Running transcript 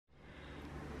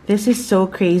This is so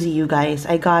crazy, you guys.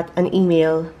 I got an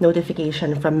email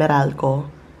notification from Meralco.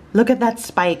 Look at that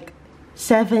spike.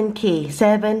 7K,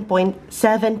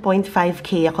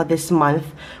 7.5K ako this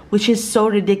month, which is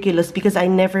so ridiculous because I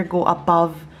never go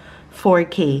above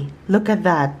 4K. Look at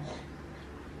that.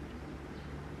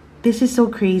 This is so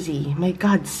crazy. My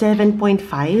God, 7.5?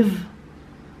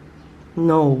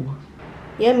 No.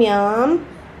 Yum, yum.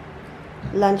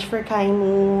 Lunch for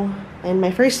KAIMU. And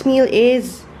my first meal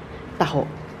is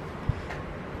TAHO.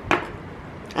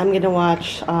 I'm gonna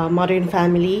watch Modern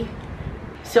Family.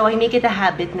 So I make it a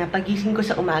habit na pagising ko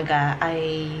sa umaga,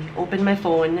 I open my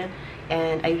phone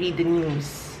and I read the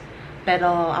news.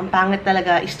 Pero ang pangit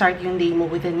talaga, i-start yung day mo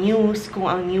with the news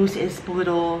kung ang news is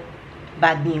puro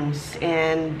bad news.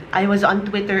 And I was on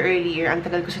Twitter earlier. Ang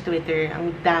tagal ko sa Twitter.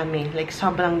 Ang dami. Like,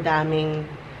 sobrang daming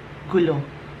gulo.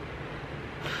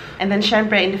 And then,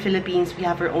 syempre, in the Philippines, we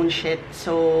have our own shit.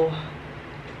 So,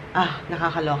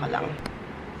 nakakaloka lang.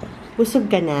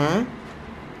 Busog ka na?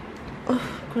 Oh,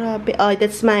 grabe. Oh,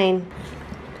 that's mine.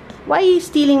 Why are you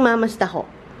stealing Mama's taho?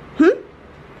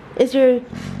 Is your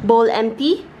bowl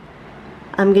empty?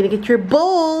 I'm gonna get your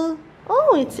bowl.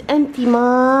 Oh, it's empty,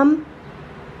 Mom.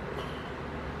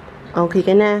 Okay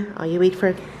ka na. Oh, you wait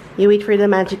for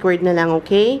the magic word na lang,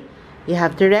 okay? You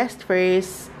have to rest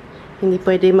first. Hindi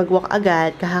pwede mag-walk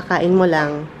agad. Kahakain mo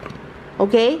lang.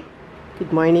 Okay?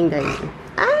 Good morning, guys.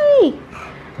 Ay!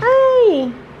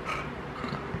 Ay!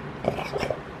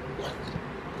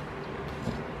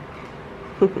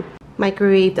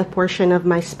 Microwaved a portion of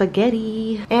my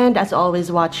spaghetti. And as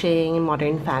always, watching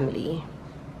Modern Family.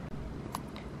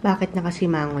 Bakit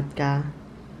nakasimangot ka?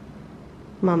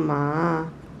 Mama.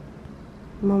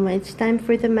 Mama, it's time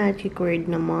for the magic word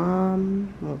na, Mom.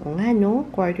 Oo nga, no?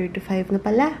 4:45 na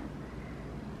pala.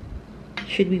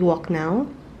 Should we walk now?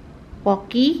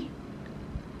 Walkie?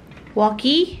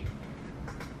 Walkie?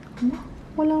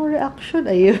 Walang reaction.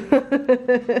 Ayun.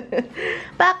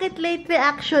 Bakit late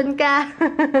reaction ka?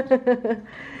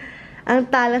 Ang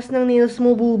talas ng nails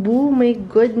mo, bubu. My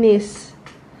goodness.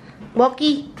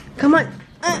 Walkie, come on.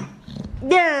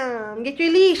 Damn! Get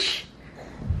your leash.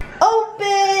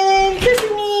 Open!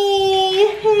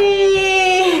 Sesame!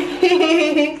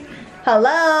 Hey!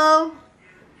 Hello?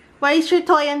 Why is your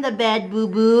toy on the bed,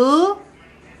 boo-boo?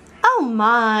 Oh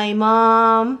my,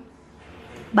 Mom.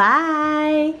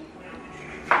 Bye!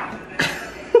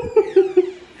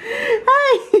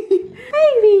 Hi! Hi,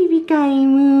 baby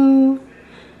KAIMU!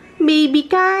 Baby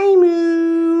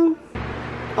KAIMU!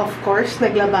 Of course,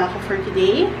 naglaba ako for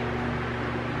today.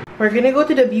 We're gonna go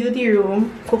to the beauty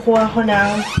room. Kukuha ko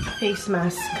ng face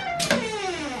mask.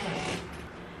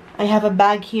 I have a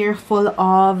bag here full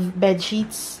of bed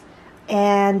sheets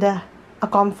and a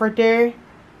comforter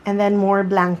and then more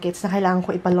blankets na kailangan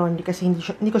ko ipalaundry kasi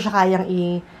hindi ko siya kayang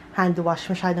i-hand wash.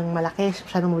 Masyadong malaki,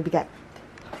 masyadong mabigat.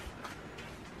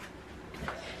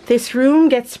 This room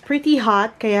gets pretty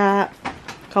hot kaya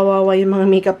kawawa yung mga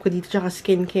makeup ko dito tsaka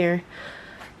skincare.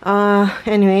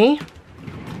 Anyway,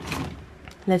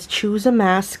 let's choose a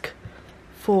mask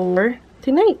for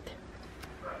tonight.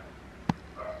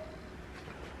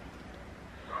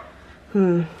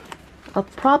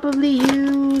 I'll probably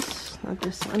use, not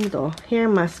this one though, hair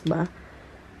mask ba?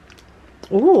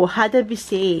 Oh, Hada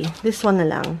Bisay. This one na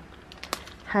lang.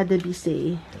 Hada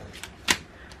Bisay.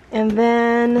 And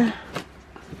then,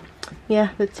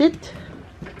 yeah, that's it.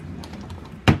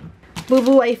 Boo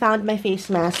Boo, I found my face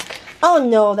mask. Oh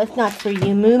no, that's not for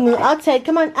you, Moo Moo. Outside,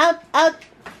 come on, out, out.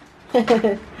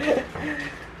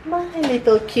 My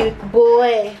little cute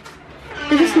boy.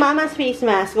 This is Mama's face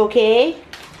mask, okay?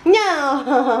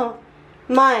 No!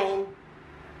 Mine.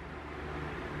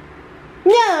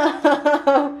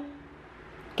 No!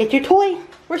 Get your toy.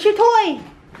 Where's your toy?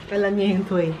 Alam niya yung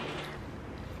toy.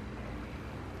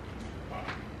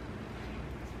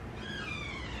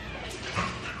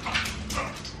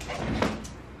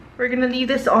 We're gonna leave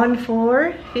this on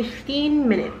for 15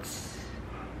 minutes.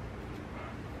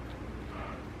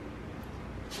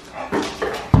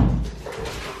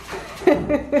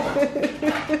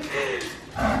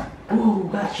 Oh,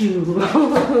 got you.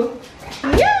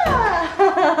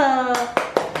 Yeah!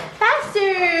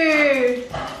 Faster!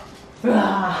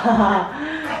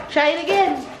 Try it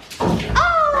again.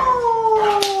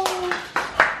 Oh!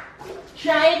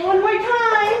 Try it one more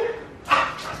time.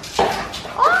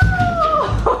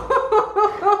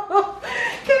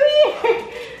 Come here.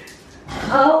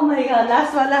 Oh my God,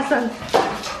 last one, last one.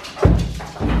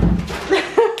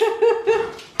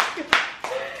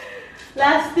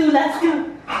 Last two, last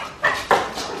two.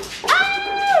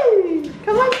 Ay!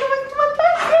 Come on, come on, come on,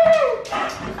 faster.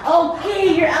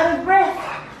 Okay, you're out of breath.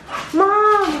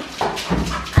 Mom,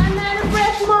 I'm out of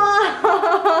breath, Mom.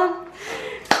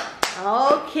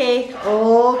 Okay,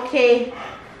 okay.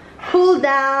 Cool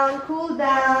down, cool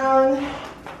down.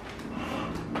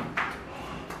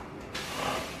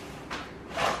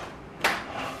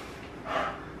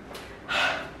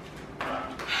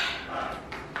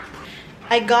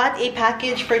 I got a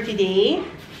package for today.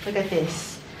 Look at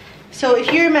this. So,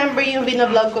 if you remember yung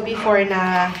binablog ko before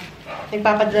na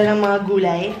nagpapadala ng mga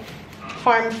gulay,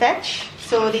 Farm Fetch.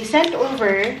 So, they sent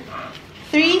over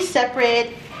 3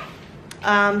 separate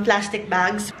plastic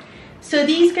bags. So,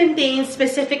 these contain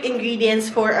specific ingredients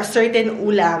for a certain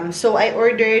ulam. So, I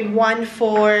ordered one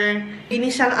for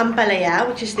ginisang ampalaya,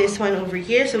 which is this one over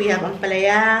here. So, we have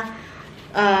ampalaya,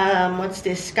 what's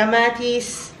this?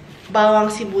 Kamatis,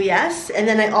 bawang sibuyas. And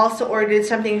then I also ordered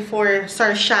something for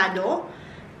sarsyado.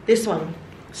 This one,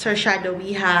 sarsyado.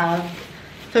 We have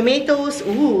tomatoes,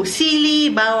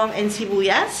 sili, bawang, and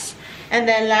sibuyas. And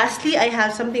then lastly, I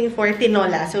have something for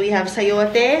tinola. So we have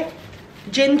sayote,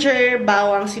 ginger,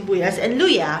 bawang, sibuyas, and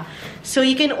luya. So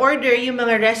you can order yung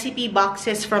mga recipe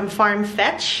boxes from Farm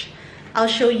Fetch. I'll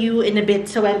show you in a bit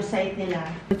sa website nila.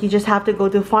 You just have to go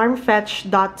to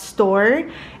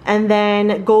farmfetch.store and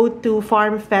then go to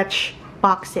Farm Fetch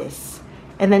boxes.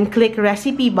 And then click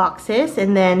recipe boxes.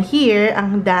 And then here,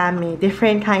 ang dami.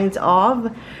 Different kinds of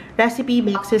recipe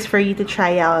boxes for you to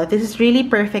try out. This is really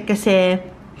perfect kasi,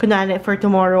 kunwari, for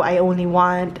tomorrow, I only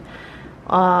want,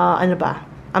 ano ba?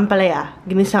 Ampalaya.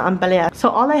 Ginisang ampalaya. So,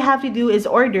 all I have to do is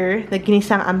order the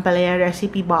ginisang ampalaya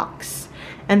recipe box.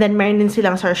 And then, meron din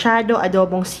silang sarsyado,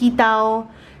 adobong sitaw,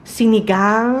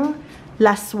 sinigang,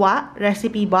 laswa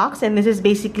recipe box. And this is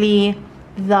basically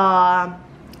the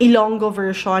Ilonggo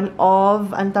version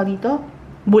of, ano tawag dito?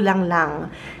 Bulang lang.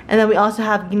 And then we also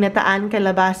have ginataan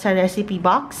kalabasa recipe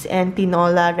box and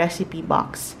tinola recipe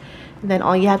box. And then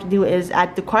all you have to do is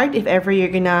add to cart if ever you're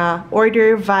gonna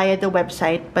order via the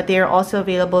website. But they are also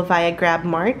available via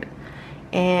GrabMart.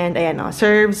 And ayan o,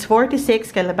 serves 4 to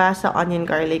 6 kalabasa, onion,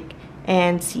 garlic,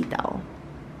 and sitaw.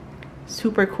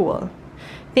 Super cool.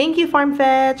 Thank you, Farm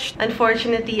Fetch!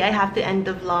 Unfortunately, I have to end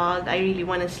the vlog. I really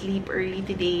want to sleep early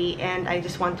today and I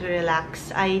just want to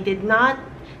relax. I did not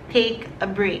take a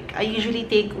break. I usually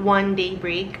take 1-day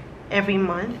break every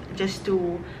month just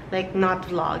to like not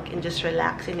vlog and just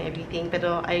relax and everything.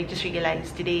 Pero I just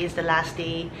realized today is the last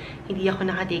day. Hindi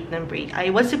ako nakatake ng break.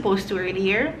 I was supposed to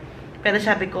earlier, pero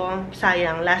sabi ko,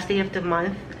 sayang. Last day of the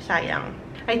month, sayang.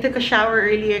 I took a shower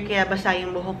earlier kaya basa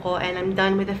yung buhok ko and I'm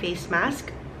done with the face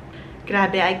mask.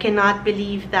 Grabe, I cannot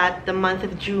believe that the month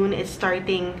of June is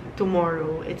starting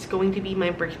tomorrow. It's going to be my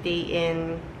birthday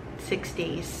in 6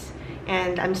 days.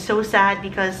 And I'm so sad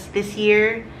because this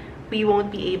year, we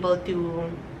won't be able to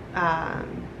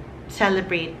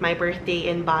celebrate my birthday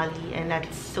in Bali. And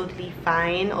that's totally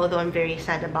fine, although I'm very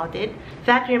sad about it.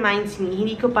 That reminds me,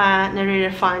 hindi ko pa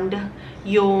nare-refund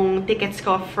yung tickets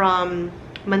ko from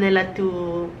Manila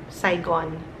to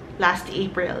Saigon last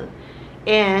April.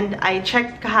 And I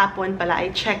checked kahapon pala, I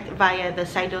checked via the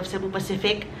site of Cebu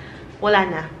Pacific, wala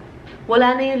na.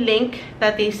 Wala na yung link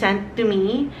that they sent to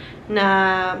me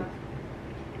na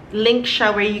link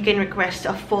siya where you can request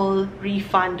a full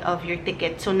refund of your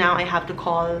ticket. So now I have to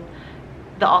call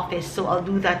the office. So I'll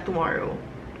do that tomorrow.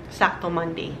 Sakto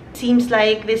Monday. Seems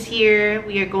like this year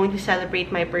we are going to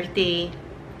celebrate my birthday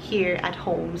here at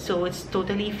home. So it's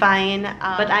totally fine.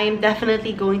 But I am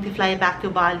definitely going to fly back to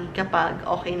Bali kapag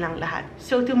okay lang lahat.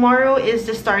 So tomorrow is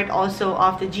the start also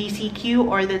of the GCQ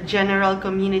or the General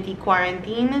Community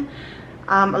Quarantine.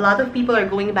 A lot of people are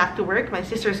going back to work. My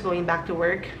sister's going back to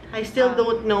work. I still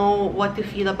don't know what to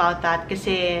feel about that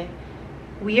kasi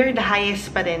we are the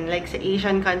highest pa rin. Like sa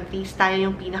Asian countries, tayo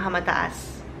yung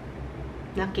pinakamataas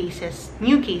na cases,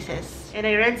 new cases. And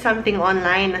I read something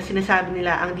online na sinasabi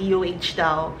nila ang DOH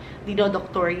daw,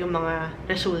 dinodoktor yung mga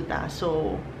resulta.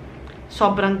 So,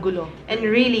 sobrang gulo. And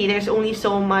really, there's only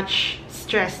so much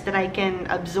stress that I can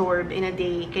absorb in a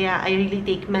day. Kaya I really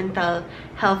take mental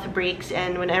health breaks.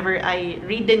 And whenever I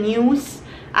read the news,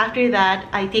 after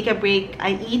that, I take a break,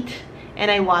 I eat,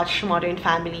 and I watch Modern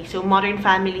Family. So, Modern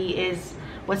Family is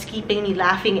what's keeping me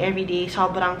laughing every day.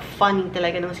 Sobrang funny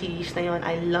talaga ng series na yun.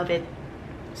 I love it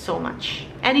so much.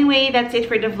 Anyway, that's it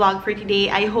for the vlog for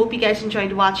today. I hope you guys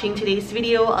enjoyed watching today's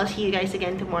video. I'll see you guys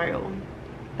again tomorrow.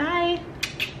 Bye!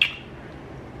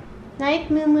 Night,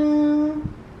 Mumu!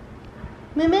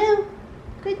 Mumu!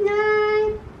 Good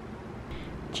night!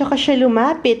 Tsaka siya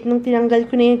lumapit nung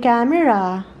tinanggal ko na yung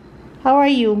camera. How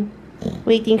are you?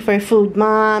 Waiting for food,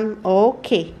 Mom?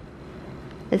 Okay.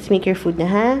 Let's make your food na,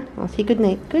 ha? I'll say good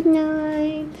night. Good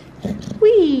night!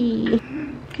 Wee!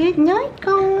 Good night,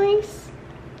 guys!